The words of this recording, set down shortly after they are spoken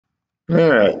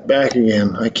Alright, back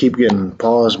again. I keep getting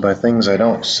paused by things I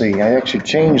don't see. I actually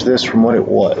changed this from what it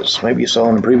was. Maybe you saw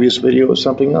in the previous video it was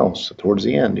something else. Towards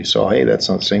the end, you saw, hey, that's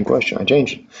not the same question. I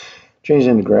changed it. Changed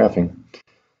it into graphing.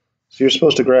 So you're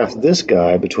supposed to graph this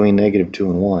guy between -2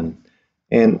 and 1.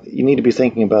 And you need to be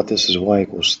thinking about this as y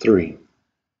equals 3.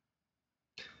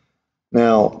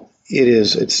 Now,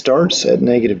 it starts at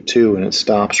 -2 and it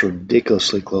stops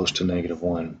ridiculously close to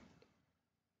 -1.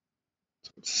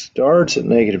 It starts at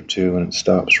 -2 and it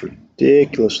stops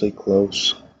ridiculously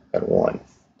close at 1.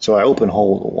 So I open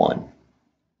hole to 1.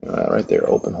 Right there,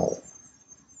 open hole.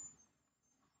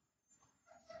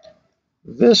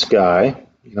 This guy,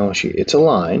 it's a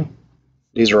line.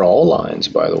 These are all lines,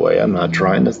 by the way. I'm not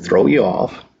trying to throw you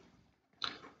off.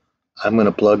 I'm going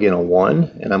to plug in a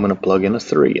 1 and I'm going to plug in a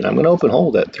 3. And I'm going to open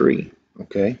hole that 3.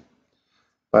 Okay.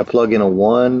 If I plug in a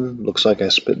 1, looks like I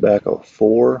spit back a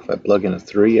 4. If I plug in a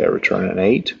 3, I return an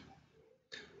 8.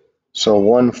 So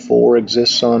 1, 4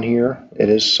 exists on here. It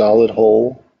is solid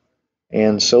hole.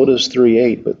 And so does 3,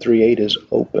 8, but 3, 8 is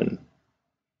open.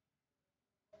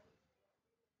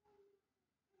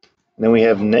 And then we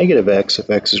have -x if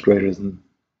x is greater than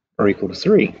or equal to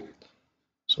 3.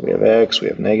 So we have x, we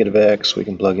have -x, we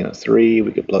can plug in a 3,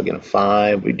 we could plug in a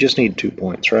 5. We just need 2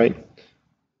 points, right?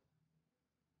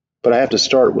 But I have to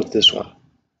start with this one.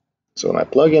 So when I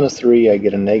plug in a 3, I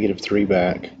get a -3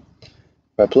 back.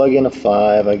 If I plug in a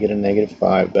 5, I get a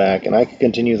 -5 back, and I could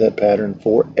continue that pattern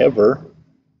forever.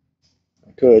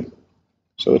 I could.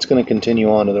 So it's going to continue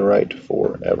on to the right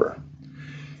forever.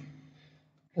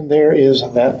 And there is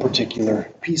that particular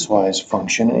piecewise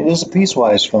function. It is a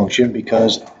piecewise function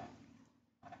because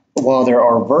while there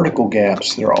are vertical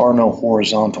gaps, there are no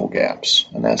horizontal gaps.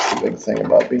 And that's the big thing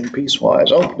about being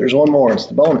piecewise. Oh, there's one more. It's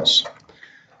the bonus.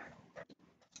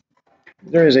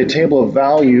 There is a table of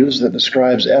values that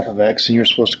describes f of x, and you're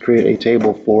supposed to create a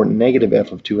table for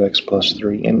 -f of 2x plus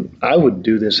 3. And I would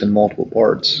do this in multiple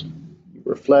parts. You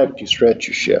reflect, you stretch,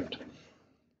 you shift.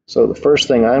 So the first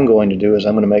thing I'm going to do is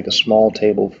I'm going to make a small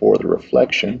table for the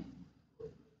reflection.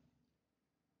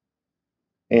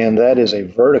 And that is a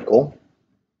vertical,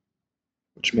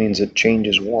 which means it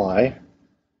changes y.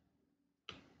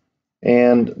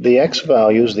 And the x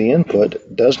values, the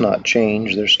input, does not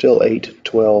change. They're still 8,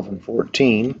 12, and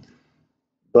 14.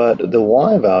 But the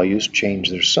y values change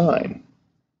their sign.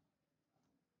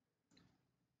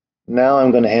 Now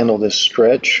I'm going to handle this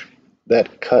stretch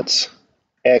that cuts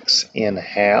x in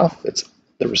half. It's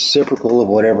the reciprocal of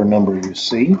whatever number you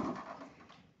see.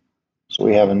 So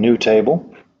we have a new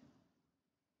table.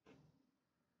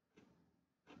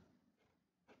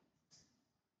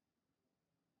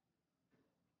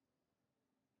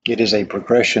 It is a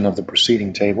progression of the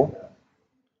preceding table.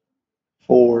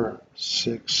 4,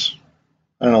 6,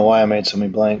 I don't know why I made so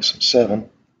many blanks, 7,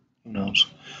 who knows.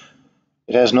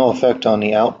 It has no effect on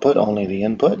the output, only the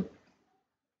input.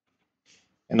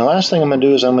 And the last thing I'm going to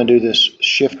do is I'm going to do this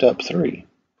shift up 3.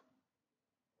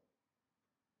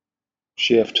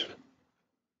 Shift.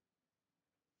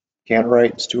 Can't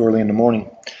write, it's too early in the morning.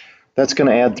 That's going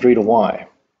to add 3 to y.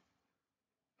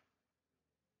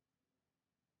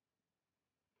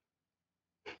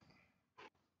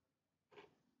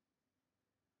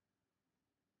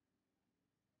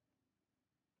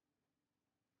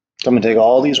 So I'm going to take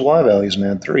all these y values and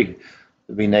add 3. It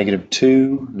would be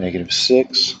 -2,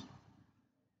 -6,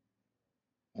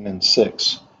 and then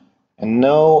 6. And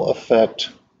no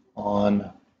effect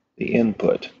on the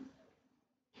input.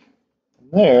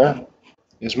 And there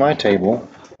is my table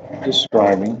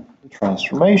describing the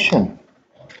transformation.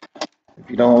 If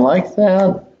you don't like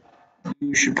that,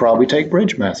 you should probably take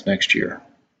bridge math next year.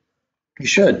 You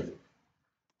should.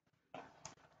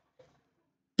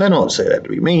 I don't say that to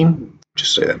be mean,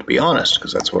 just say that to be honest,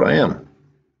 because that's what I am.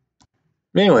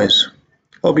 Anyways,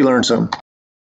 hope you learned something.